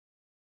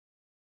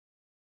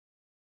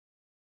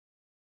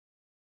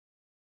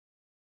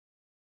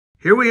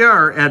Here we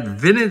are at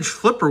Vintage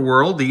Flipper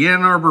World, the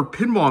Ann Arbor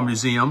Pinball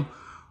Museum,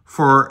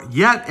 for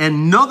yet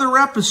another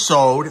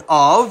episode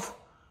of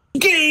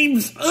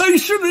Games I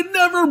Should Have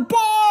Never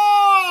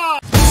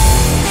Bought!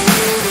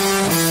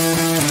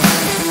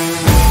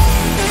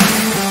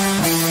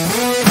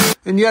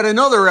 And yet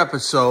another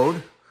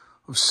episode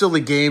of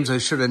Silly Games I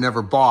Should Have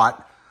Never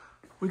Bought.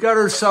 We got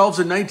ourselves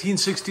a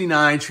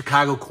 1969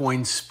 Chicago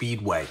Coin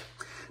Speedway.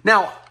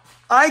 Now,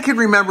 I can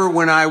remember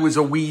when I was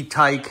a wee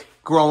tyke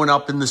growing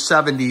up in the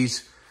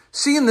 70s,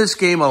 seeing this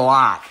game a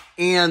lot.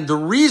 And the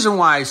reason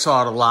why I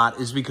saw it a lot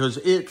is because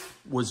it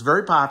was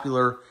very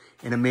popular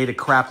and it made a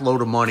crap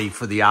load of money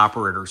for the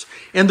operators.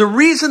 And the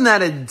reason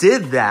that it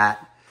did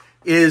that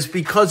is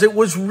because it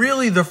was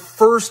really the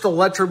first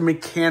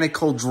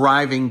electromechanical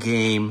driving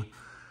game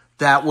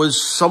that was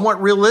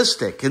somewhat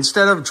realistic.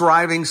 Instead of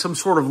driving some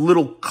sort of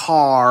little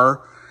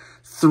car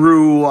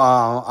through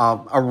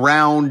a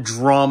round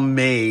drum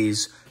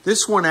maze,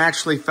 this one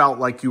actually felt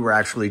like you were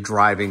actually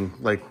driving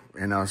like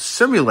in a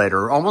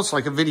simulator, almost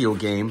like a video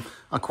game,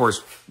 of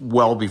course,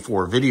 well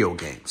before video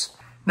games.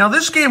 Now,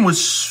 this game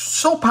was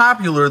so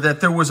popular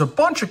that there was a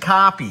bunch of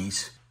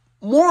copies.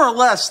 More or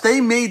less, they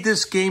made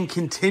this game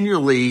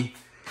continually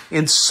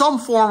in some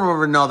form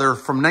or another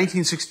from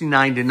 1969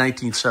 to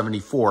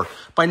 1974.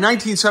 By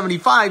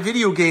 1975,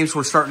 video games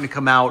were starting to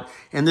come out,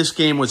 and this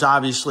game was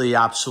obviously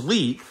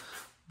obsolete.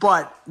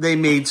 But they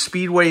made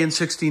Speedway in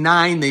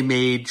 69, they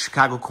made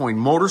Chicago Coin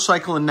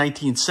Motorcycle in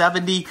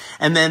 1970,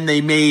 and then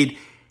they made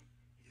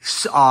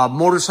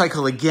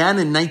Motorcycle again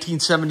in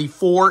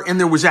 1974, and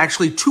there was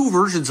actually two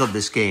versions of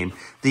this game,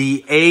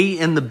 the A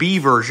and the B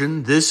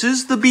version. This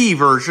is the B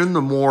version,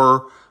 the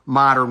more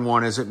modern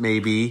one as it may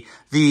be.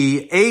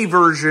 The A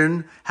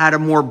version had a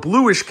more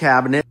bluish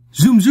cabinet.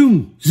 Zoom,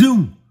 zoom,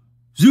 zoom,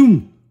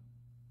 zoom,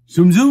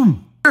 zoom,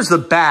 zoom. Here's the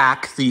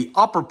back, the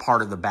upper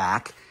part of the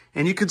back,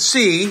 and you can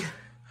see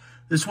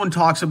this one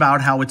talks about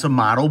how it's a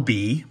Model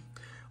B.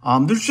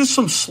 There's just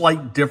some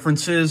slight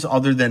differences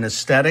other than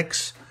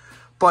aesthetics.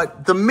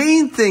 But the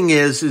main thing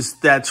is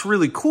that's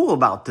really cool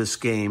about this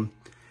game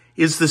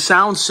is the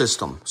sound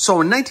system. So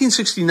in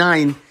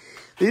 1969,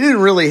 they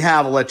didn't really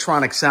have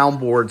electronic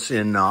soundboards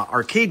in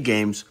arcade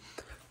games.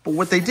 But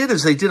what they did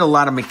is they did a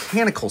lot of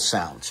mechanical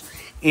sounds.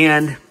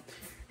 And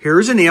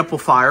here's an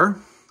amplifier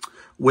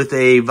with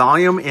a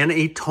volume and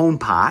a tone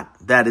pot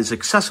that is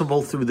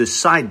accessible through this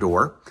side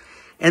door.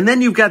 And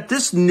then you've got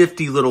this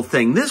nifty little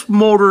thing. This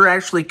motor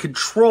actually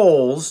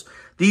controls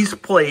these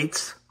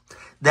plates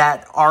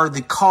that are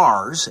the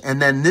cars. And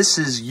then this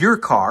is your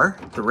car,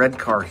 the red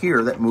car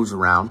here that moves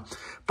around.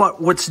 But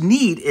what's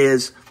neat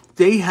is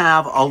they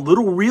have a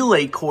little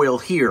relay coil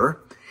here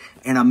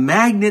and a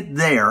magnet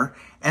there,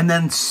 and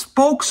then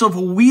spokes of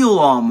a wheel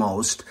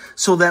almost,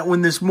 so that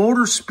when this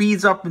motor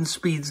speeds up and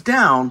speeds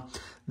down,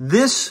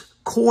 this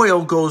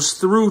coil goes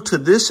through to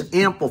this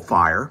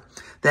amplifier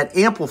that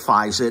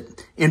amplifies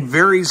it and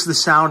varies the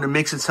sound and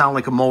makes it sound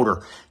like a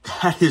motor.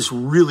 That is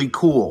really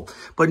cool.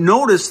 But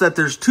notice that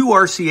there's two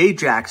RCA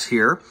jacks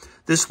here.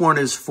 This one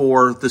is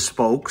for the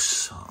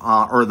spokes,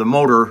 or the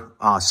motor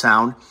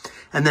sound.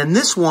 And then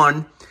this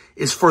one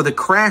is for the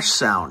crash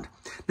sound.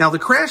 Now, the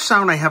crash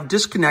sound I have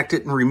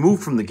disconnected and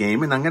removed from the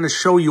game, and I'm going to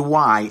show you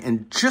why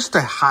in just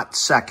a hot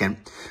second.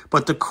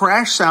 But the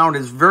crash sound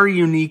is very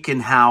unique in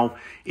how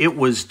it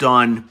was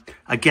done,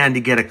 again,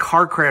 to get a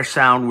car crash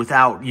sound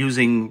without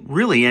using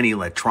really any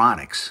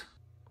electronics.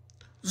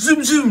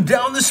 Zoom, zoom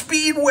down the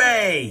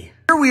speedway.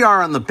 Here we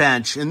are on the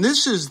bench, and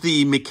this is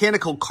the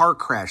mechanical car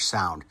crash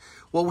sound.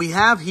 What we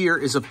have here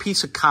is a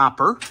piece of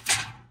copper.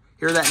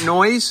 Hear that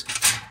noise?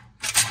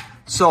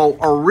 So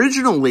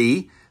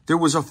originally, there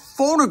was a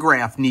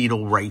phonograph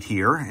needle right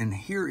here, and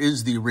here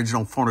is the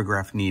original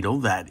phonograph needle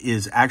that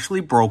is actually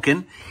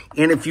broken.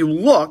 And if you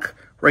look,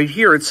 right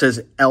here it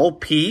says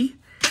LP,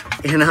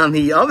 and on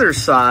the other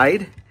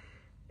side,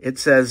 it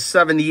says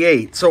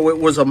 78. So it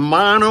was a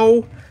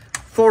mono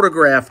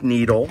photograph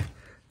needle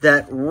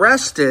that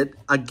rested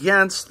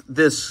against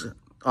this,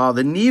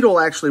 the needle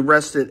actually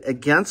rested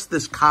against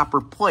this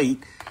copper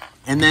plate,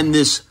 and then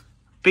this,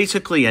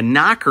 basically a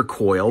knocker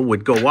coil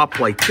would go up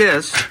like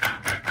this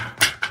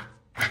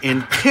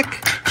and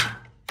kick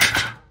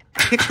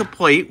the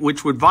plate,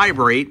 which would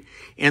vibrate,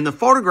 and the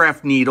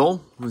photograph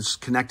needle was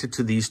connected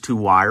to these two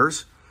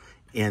wires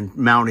and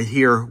mounted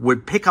here,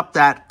 would pick up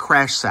that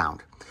crash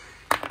sound.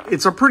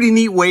 It's a pretty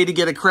neat way to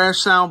get a crash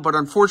sound, but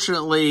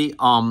unfortunately,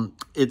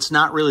 it's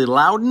not really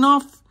loud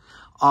enough,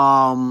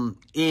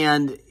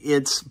 and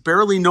it's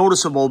barely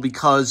noticeable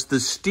because the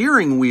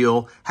steering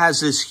wheel has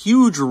this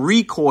huge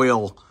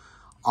recoil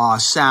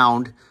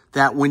sound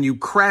that when you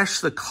crash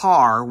the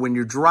car, when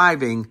you're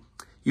driving,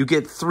 you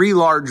get three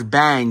large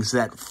bangs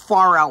that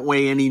far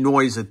outweigh any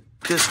noise that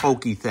this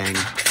hokey thing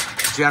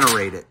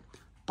generated.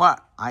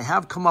 But I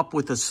have come up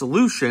with a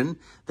solution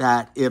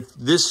that if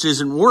this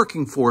isn't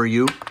working for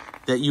you,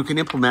 that you can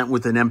implement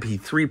with an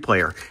MP3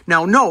 player.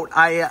 Now note,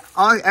 I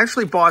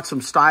actually bought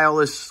some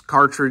stylus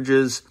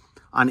cartridges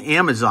on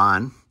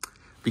Amazon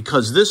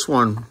because this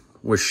one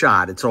was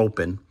shot. It's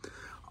open.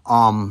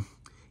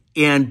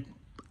 And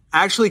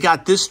actually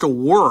got this to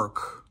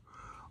work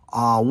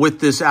with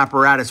this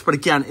apparatus. But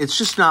again, it's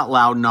just not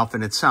loud enough,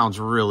 and it sounds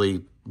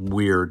really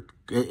weird.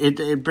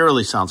 It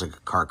barely sounds like a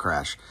car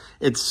crash.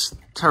 It's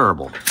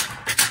terrible.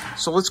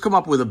 So let's come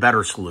up with a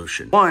better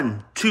solution.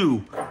 1,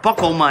 2,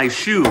 buckle my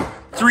shoe.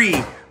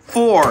 3,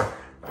 4,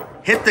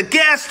 hit the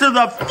gas to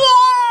the floor.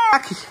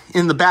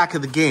 In the back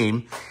of the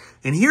game.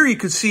 And here you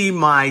can see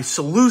my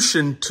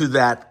solution to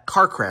that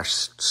car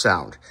crash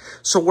sound.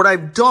 So what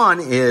I've done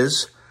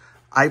is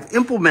I've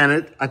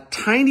implemented a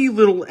tiny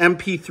little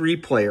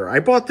MP3 player. I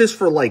bought this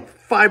for like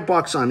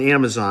 $5 on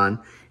Amazon.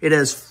 It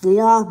has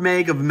 4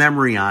 meg of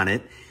memory on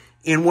it.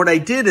 And what I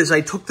did is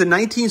I took the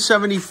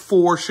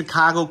 1974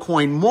 Chicago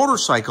Coin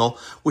Motorcycle,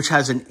 which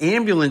has an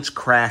ambulance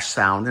crash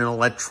sound, an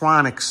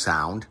electronic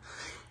sound,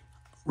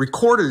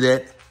 recorded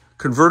it,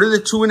 converted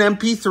it to an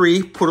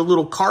MP3, put a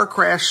little car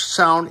crash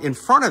sound in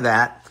front of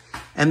that,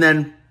 and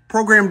then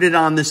programmed it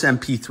on this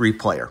MP3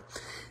 player.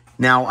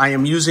 Now, I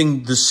am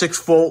using the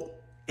 6-volt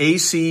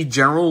AC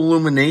general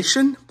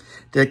illumination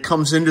that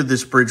comes into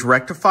this bridge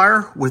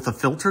rectifier with a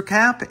filter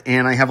cap,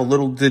 and I have a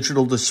little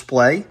digital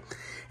display.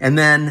 And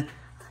then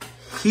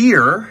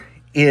here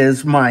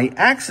is my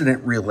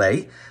accident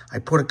relay. I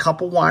put a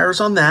couple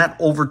wires on that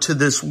over to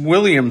this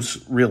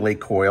Williams relay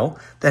coil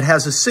that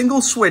has a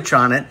single switch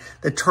on it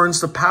that turns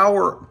the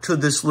power to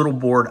this little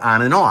board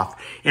on and off.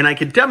 And I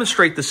could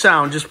demonstrate the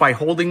sound just by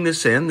holding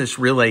this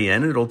relay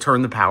in. It'll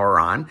turn the power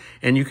on,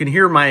 and you can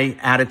hear my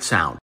added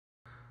sound.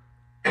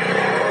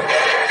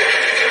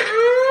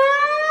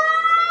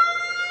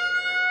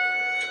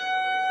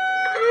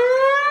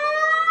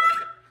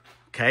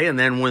 Okay, and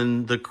then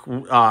when the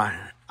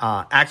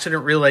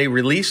accident relay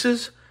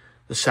releases,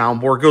 the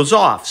soundboard goes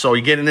off. So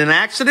you get in an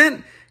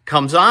accident,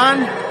 comes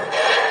on,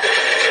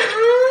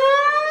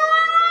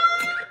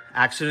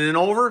 accident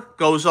over,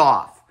 goes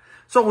off.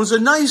 So it was a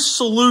nice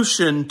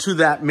solution to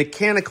that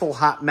mechanical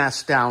hot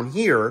mess down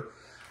here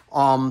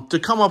to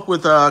come up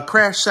with a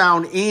crash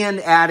sound and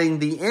adding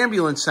the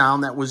ambulance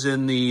sound that was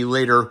in the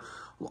later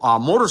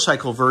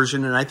motorcycle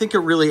version. And I think it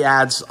really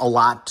adds a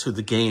lot to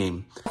the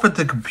game. Up at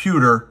the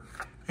computer,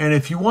 and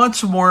if you want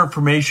some more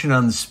information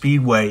on the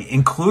Speedway,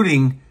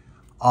 including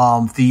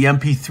the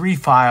MP3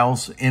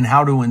 files and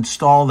how to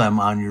install them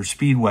on your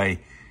Speedway,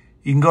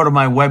 you can go to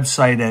my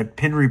website at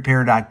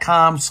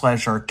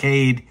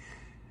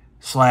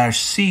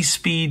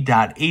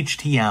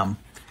pinrepair.com/arcade/cspeed.htm,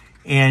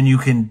 and you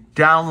can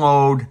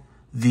download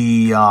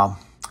the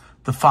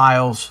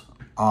files,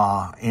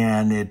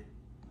 and it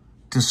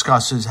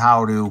discusses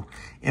how to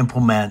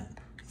implement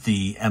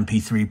the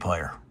MP3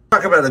 player.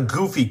 Talk about a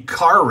goofy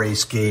car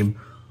race game.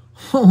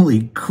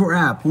 Holy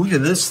crap, look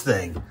at this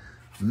thing.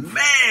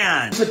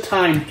 Man! It's a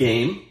timed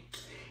game,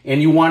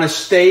 and you want to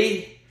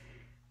stay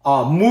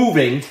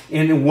moving,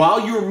 and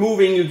while you're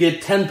moving, you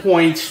get 10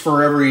 points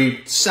for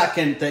every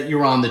second that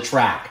you're on the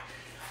track.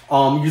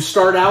 You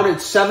start out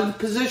at 7th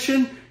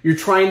position, you're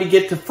trying to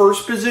get to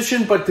 1st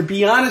position, but to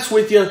be honest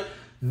with you,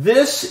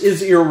 this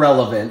is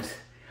irrelevant.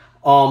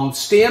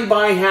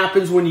 Standby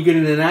happens when you get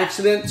in an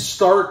accident.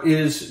 Start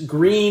is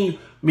green,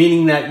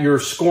 meaning that you're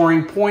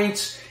scoring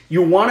points.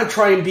 You want to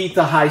try and beat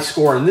the high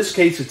score. In this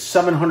case, it's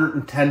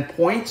 710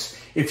 points.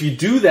 If you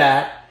do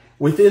that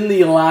within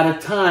the allotted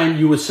time,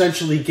 you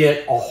essentially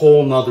get a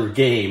whole nother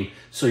game.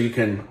 So you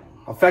can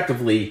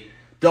effectively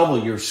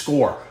double your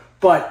score.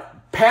 But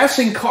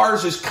passing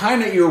cars is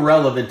kind of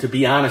irrelevant, to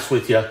be honest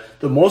with you.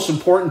 The most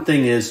important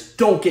thing is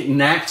don't get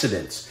in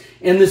accidents.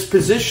 And this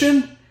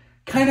position,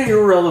 kind of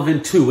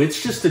irrelevant too.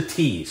 It's just a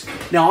tease.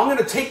 Now I'm going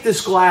to take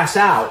this glass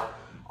out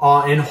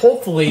and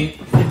hopefully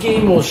the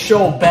game will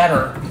show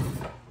better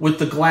with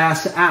the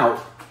glass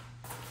out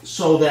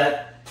so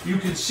that you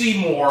can see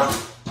more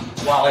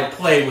while I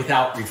play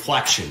without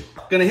reflection.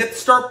 Gonna hit the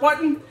start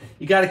button.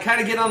 You gotta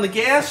kind of get on the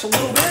gas a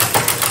little bit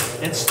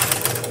and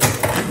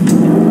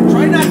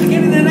try not to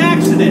get in an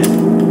accident.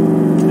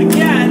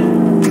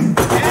 Again,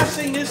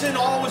 passing isn't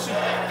always a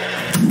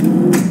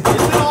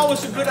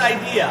good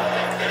idea.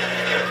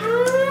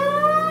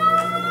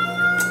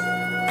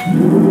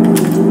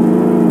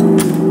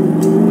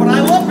 But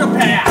I love to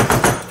pass.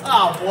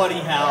 Oh,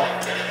 bloody hell.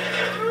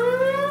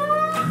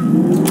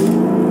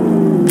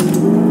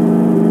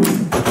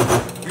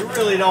 You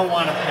really don't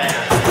want to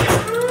pass.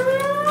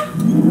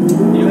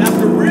 You have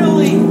to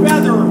really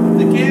feather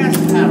the gas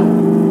pedal.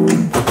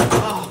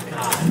 Oh,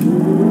 God.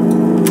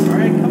 All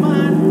right, come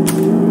on.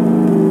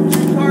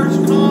 2 cars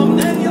come,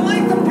 then you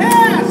like to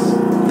pass.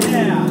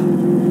 Yeah.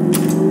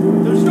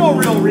 There's no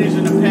real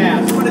reason to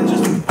pass, but it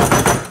just,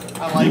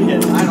 I like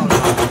it. I don't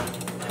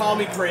know. Call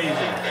me crazy.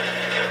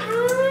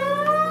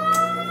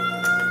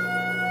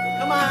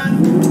 Come on.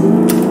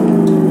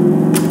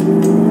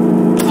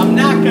 I'm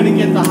not going to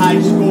get the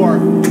high score.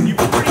 You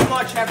pretty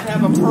much have to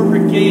have a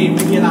perfect game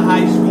to get a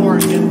high score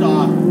and get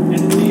the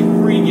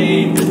free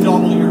game to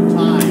double your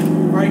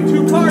time. All right,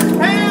 2 cars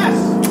pass.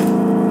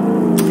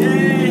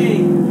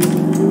 Yay.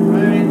 All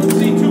right, let's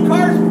see, 2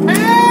 cars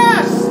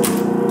pass.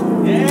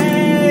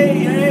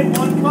 Yay, yay,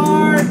 1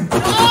 car.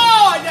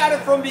 Oh, I got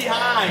it from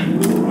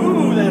behind.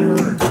 Ooh, that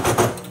hurt.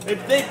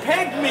 If they they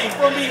pegged me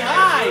from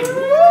behind.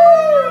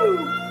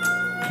 Woo!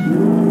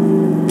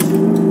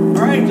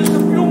 All right, just a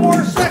few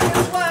more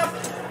seconds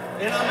left,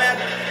 and I'm at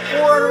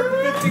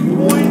 450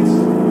 points.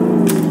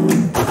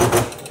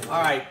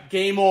 All right,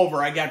 game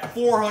over. I got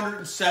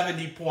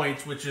 470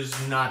 points, which is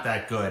not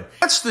that good.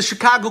 That's the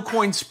Chicago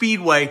Coin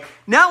Speedway.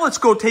 Now let's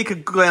go take a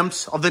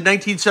glimpse of the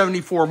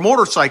 1974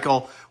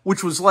 motorcycle,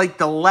 which was like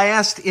the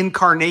last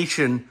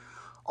incarnation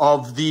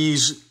of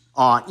these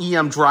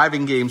EM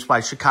driving games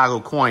by Chicago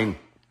Coin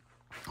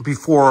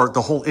before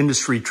the whole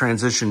industry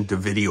transitioned to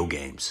video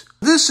games.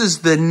 This is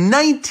the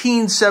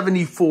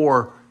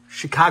 1974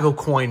 Chicago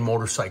Coin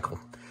motorcycle.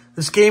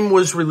 This game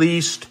was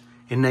released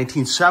in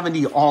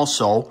 1970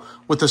 also,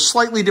 with a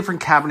slightly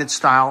different cabinet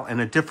style and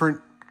a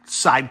different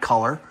side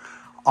color.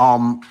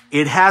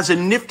 It has a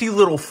nifty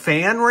little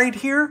fan right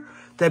here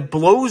that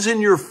blows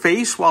in your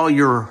face while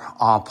you're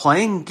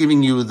playing,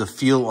 giving you the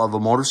feel of a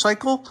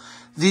motorcycle.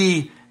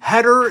 The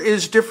header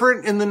is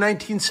different in the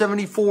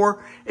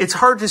 1974. It's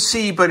hard to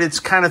see, but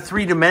it's kind of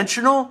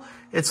three-dimensional.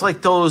 It's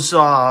like those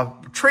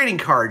trading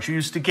cards you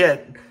used to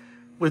get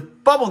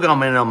with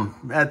bubblegum in them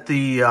at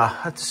the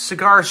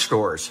cigar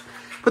stores.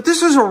 But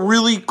this is a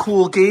really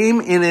cool game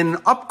and an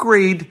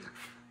upgrade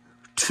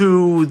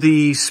to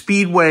the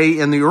Speedway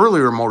and the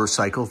earlier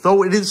motorcycle,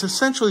 though it is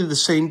essentially the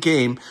same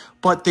game,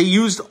 but they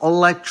used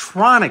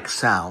electronic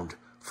sound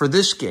for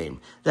this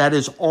game. That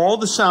is, all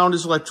the sound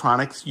is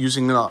electronic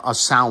using a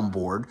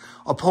soundboard,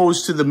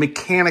 opposed to the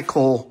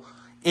mechanical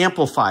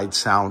amplified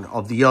sound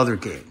of the other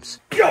games.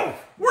 Yo,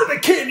 we're the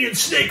Canyon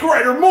Snake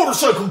Rider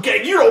motorcycle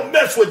gang. You don't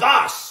mess with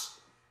us.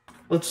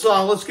 Let's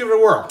give it a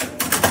whirl.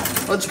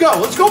 Let's go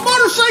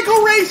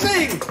motorcycle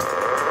racing!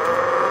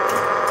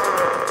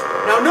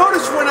 Now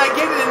notice when I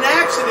get in an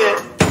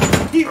accident,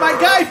 my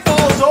guy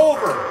falls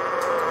over.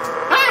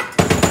 Ha!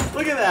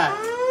 Look at that.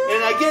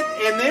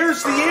 And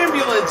there's the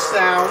ambulance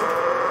sound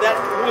that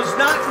was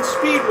not in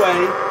Speedway,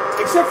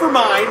 except for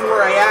mine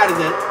where I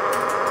added it.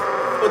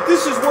 But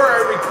this is where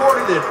I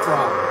recorded it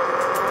from.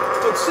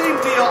 But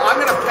same deal, I'm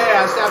gonna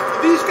pass after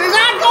these guys.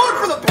 I'm going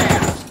for the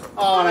pass!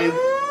 Oh, and I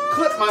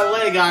clipped my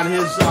leg on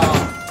his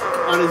butt.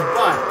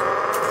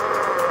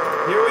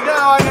 Here we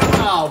go.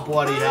 Oh,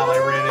 bloody hell,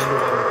 I ran into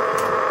him.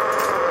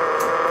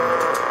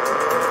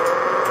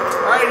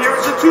 All right,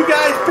 here's the two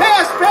guys.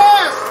 Pass!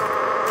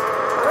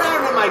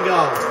 Around him I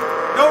go.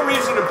 No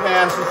reason to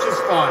pass. It's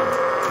just fun.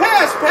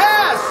 Pass!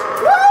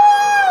 Woo!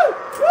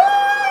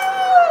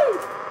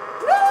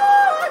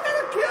 I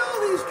gotta kill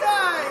these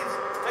guys.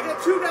 I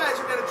got two guys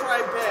who gotta try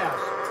and pass.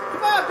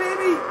 Come on,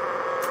 baby.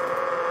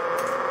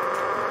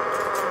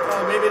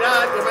 Oh, maybe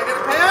not. Am I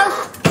gonna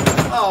pass?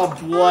 Oh,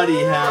 bloody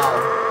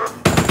hell.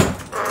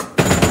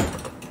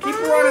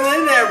 Running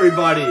into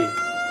everybody.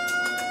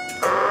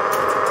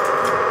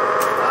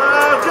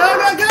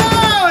 Go!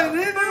 And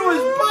into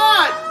his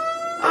butt.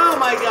 Oh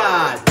my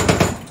God.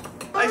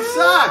 I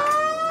suck.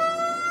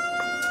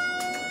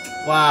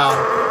 Wow.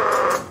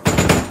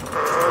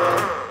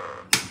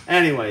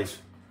 Anyways,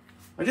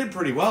 I did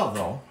pretty well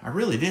though. I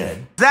really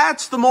did.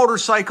 That's the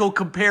motorcycle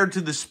compared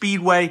to the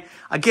Speedway.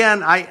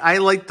 Again, I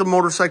like the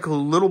motorcycle a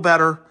little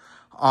better.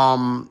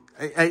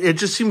 It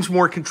just seems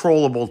more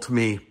controllable to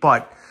me,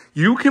 but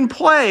you can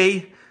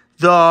play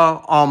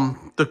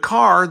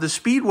the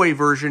Speedway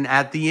version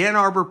at the Ann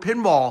Arbor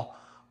Pinball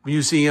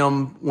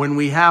Museum when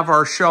we have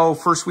our show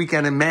first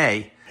weekend in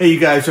May. Hey, you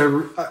guys,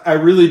 I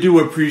really do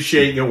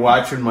appreciate you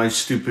watching my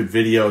stupid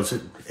videos.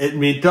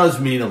 It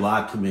does mean a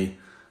lot to me.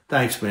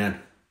 Thanks,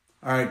 man.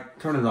 All right,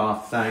 turn it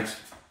off. Thanks.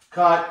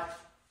 Cut.